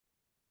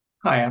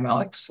Hi, I'm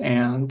Alex,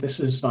 and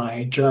this is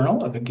my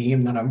journal of a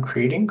game that I'm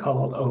creating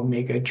called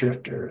Omega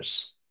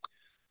Drifters.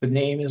 The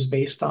name is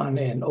based on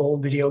an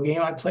old video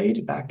game I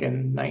played back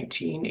in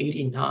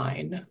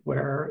 1989,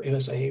 where it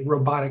was a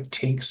robotic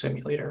tank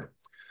simulator.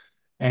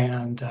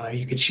 And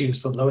you could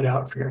choose the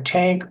loadout for your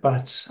tank,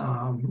 but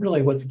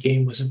really what the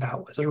game was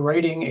about was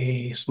writing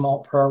a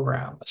small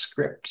program, a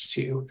script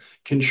to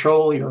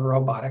control your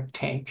robotic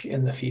tank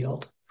in the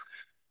field.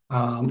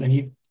 And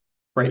you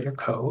write your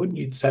code,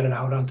 you'd set it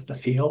out onto the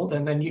field,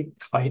 and then you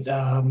fight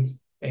an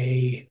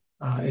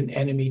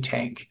enemy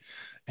tank.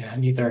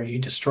 And either you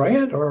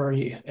destroy it or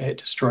it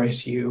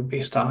destroys you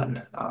based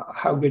on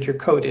how good your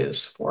code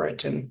is for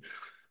it and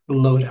the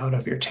loadout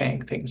of your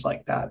tank, things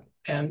like that.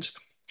 And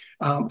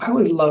I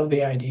would love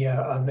the idea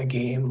of the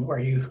game where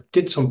you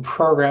did some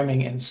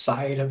programming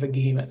inside of the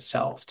game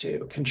itself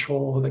to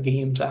control the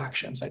game's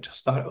actions. I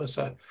just thought it was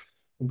a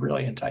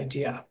brilliant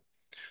idea.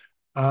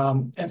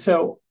 And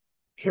so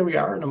here we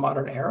are in a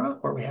modern era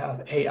where we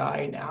have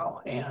AI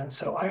now. And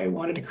so I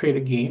wanted to create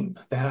a game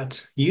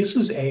that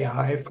uses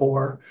AI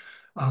for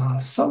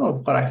some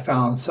of what I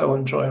found so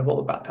enjoyable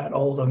about that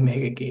old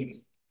Omega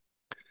game.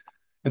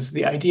 And so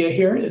the idea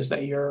here is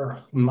that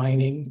you're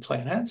mining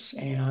planets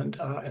and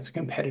it's a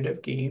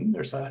competitive game.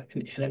 There's an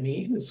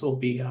enemy. This will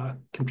be a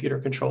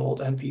computer controlled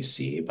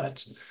NPC,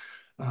 but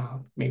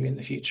maybe in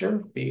the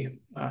future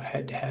be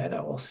head to head. I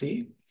will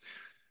see,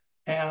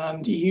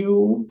 and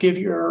you give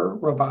your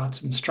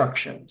robots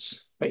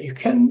instructions, but you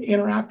can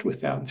interact with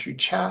them through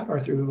chat or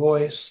through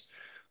voice,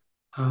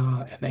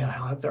 and they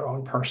have their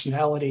own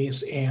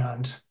personalities,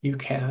 and you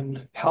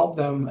can help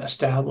them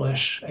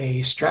establish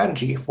a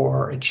strategy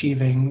for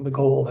achieving the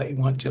goal that you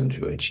want them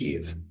to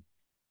achieve.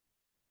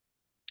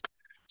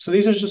 So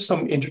these are just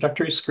some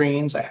introductory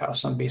screens. I have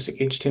some basic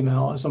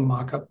HTML as a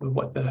mock-up of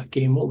what the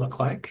game will look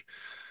like.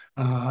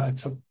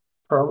 It's a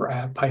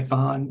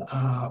Python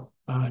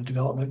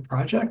development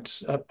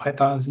project.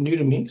 Python is new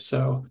to me,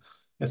 so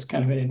it's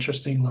kind of an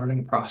interesting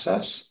learning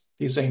process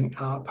using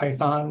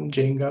Python,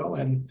 Django,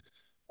 and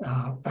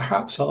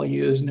perhaps I'll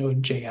use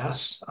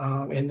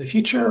Node.js in the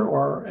future,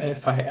 or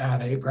if I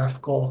add a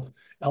graphical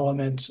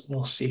element,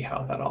 we'll see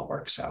how that all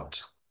works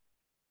out.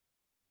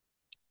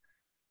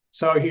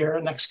 So here,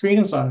 next screen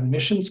is on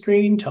mission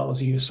screen,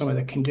 tells you some of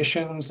the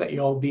conditions that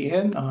you'll be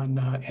in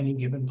on any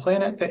given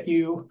planet that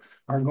you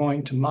are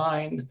going to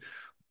mine,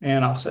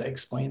 and also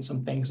explain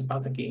some things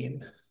about the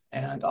game.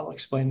 And I'll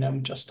explain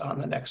them just on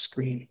the next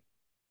screen.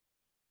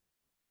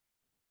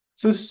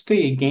 So this is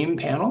the game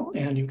panel,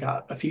 and you've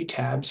got a few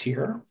tabs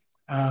here.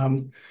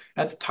 At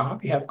the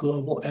top, you have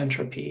global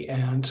entropy,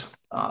 and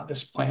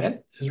this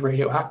planet is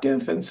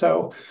radioactive, and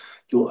so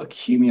you'll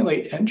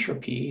accumulate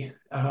entropy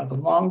the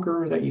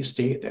longer that you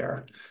stay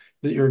there.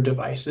 Your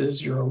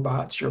devices, your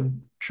robots, your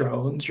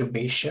drones, your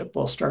base ship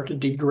will start to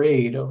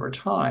degrade over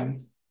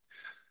time.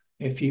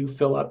 If you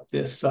fill up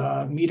this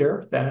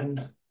meter,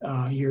 then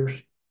you're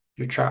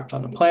trapped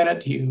on the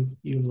planet. You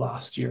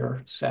lost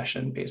your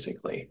session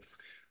basically.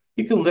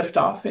 You can lift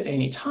off at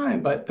any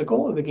time, but the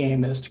goal of the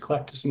game is to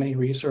collect as many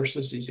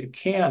resources as you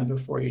can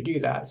before you do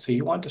that. So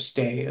you want to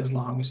stay as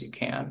long as you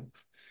can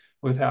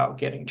without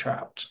getting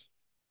trapped.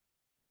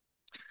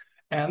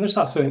 And there's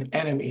also an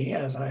enemy,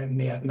 as I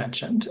may have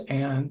mentioned.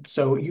 And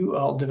so you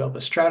all develop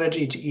a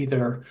strategy to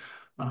either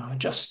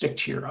just stick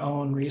to your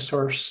own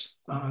resource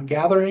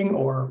gathering,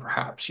 or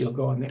perhaps you'll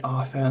go on the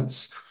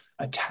offense,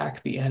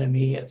 attack the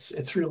enemy.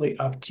 It's really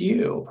up to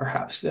you.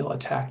 Perhaps they'll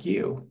attack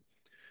you.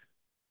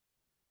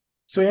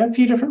 So we have a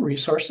few different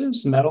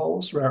resources: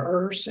 metals, rare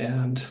earths,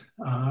 and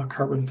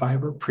carbon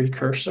fiber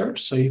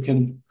precursors. So you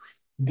can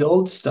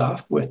build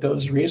stuff with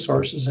those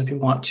resources if you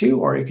want to,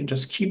 or you can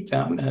just keep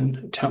them and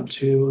attempt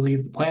to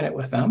leave the planet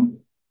with them.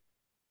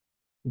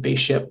 The base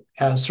ship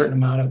has a certain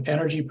amount of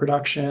energy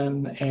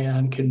production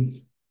and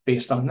can,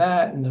 based on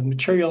that and the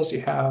materials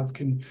you have,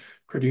 can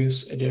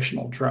produce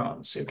additional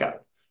drones. So you've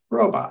got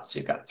robots.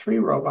 You've got 3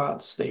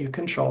 robots that you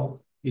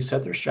control. You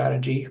set their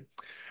strategy.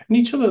 And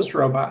each of those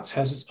robots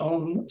has its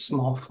own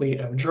small fleet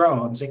of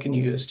drones it can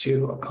use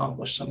to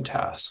accomplish some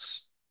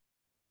tasks.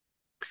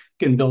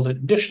 You can build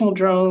additional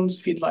drones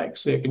if you'd like,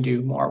 so you can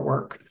do more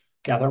work,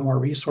 gather more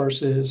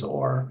resources,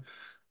 or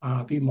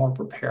be more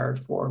prepared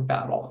for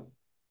battle.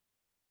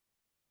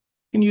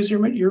 You can use your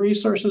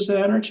resources and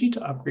energy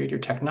to upgrade your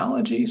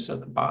technology, so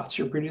the bots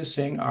you're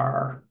producing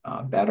are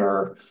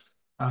better.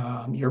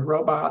 Your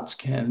robots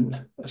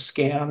can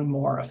scan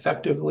more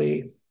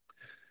effectively.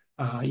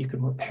 You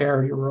can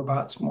repair your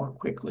robots more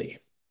quickly.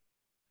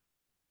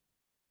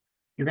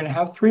 You're going to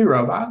have 3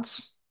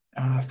 robots,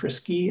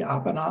 Frisky,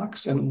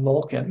 Apanox, and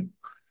Vulcan.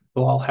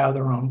 They'll all have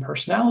their own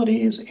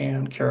personalities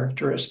and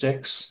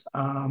characteristics.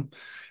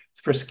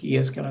 Frisky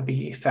is going to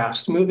be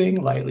fast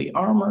moving, lightly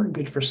armored,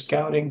 good for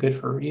scouting, good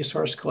for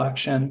resource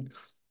collection.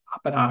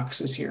 Apanox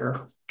is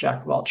your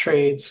jack of all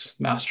trades,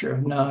 master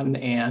of none,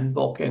 and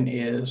Vulcan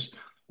is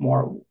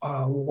more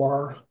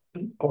war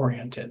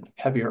oriented,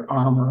 heavier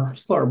armor,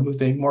 slower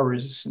moving, more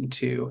resistant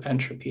to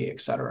entropy,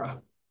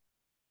 etc.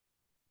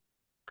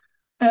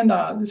 And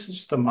this is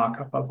just a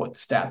mock-up of what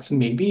stats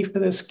may be for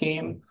this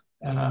game.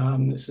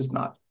 This is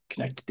not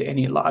connected to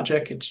any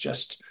logic. It's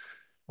just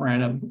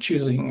random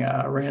choosing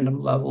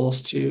random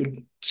levels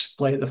to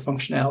display the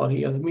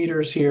functionality of the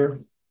meters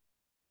here.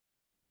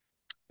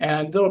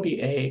 And there'll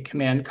be a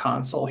command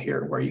console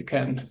here where you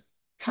can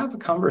have a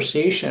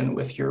conversation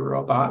with your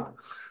robot.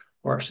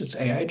 Of course, it's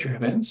AI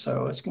driven,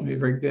 so it's going to be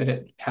very good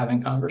at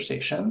having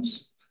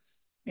conversations.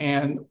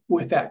 And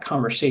with that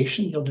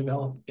conversation, you'll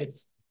develop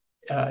its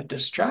the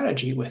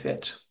strategy with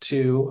it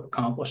to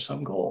accomplish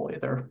some goal,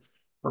 either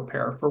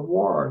prepare for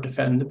war,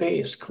 defend the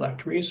base,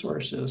 collect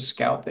resources,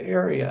 scout the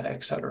area,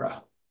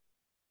 etc.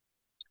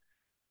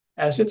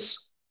 As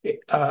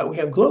we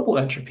have global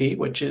entropy,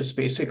 which is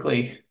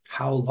basically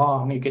how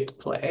long you get to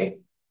play.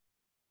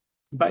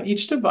 But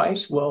each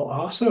device will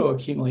also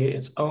accumulate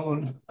its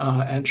own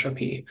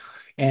entropy.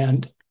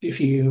 And if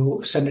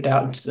you send it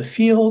out into the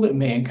field, it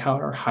may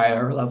encounter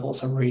higher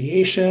levels of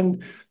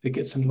radiation. If it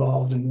gets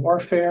involved in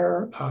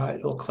warfare,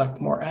 it will collect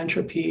more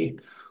entropy.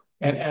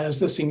 And as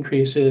this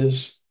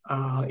increases,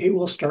 it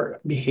will start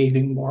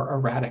behaving more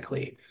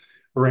erratically,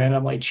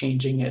 randomly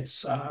changing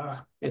its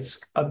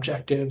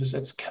objectives,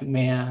 its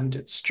command,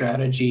 its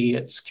strategy,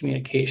 its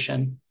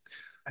communication.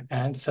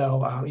 And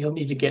so you'll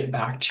need to get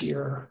back to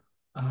your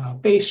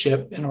base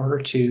ship in order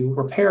to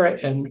repair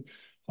it and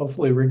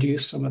hopefully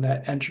reduce some of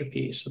that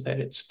entropy so that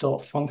it's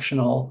still a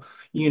functional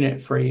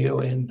unit for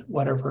you in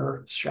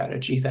whatever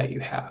strategy that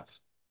you have.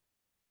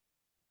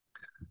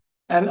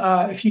 And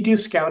if you do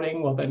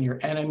scouting, well, then your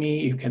enemy,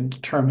 you can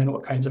determine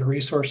what kinds of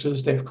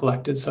resources they've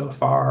collected so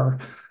far,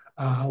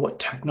 what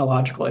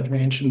technological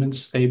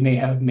advancements they may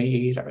have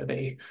made. Are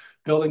they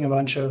building a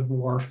bunch of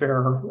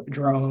warfare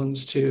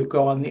drones to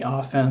go on the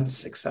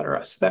offense, et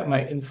cetera? So that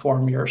might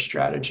inform your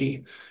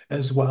strategy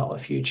as well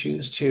if you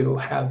choose to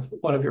have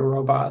one of your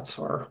robots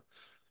or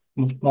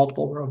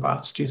multiple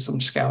robots do some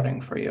scouting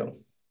for you.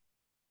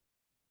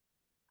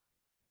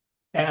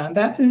 And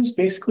that is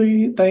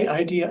basically the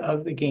idea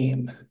of the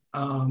game.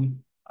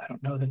 I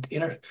don't know that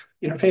the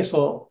interface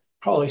will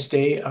probably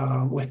stay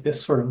with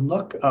this sort of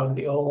look of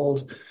the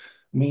old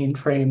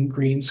mainframe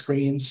green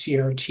screen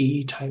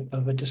CRT type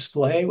of a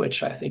display,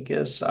 which I think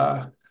is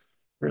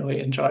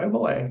really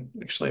enjoyable. I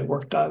actually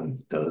worked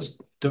on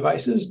those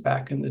devices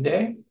back in the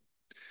day,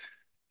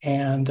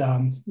 and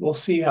we'll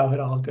see how it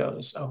all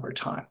goes over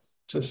time.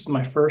 So this is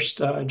my first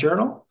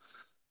journal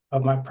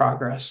of my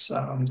progress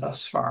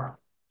thus far.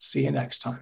 See you next time.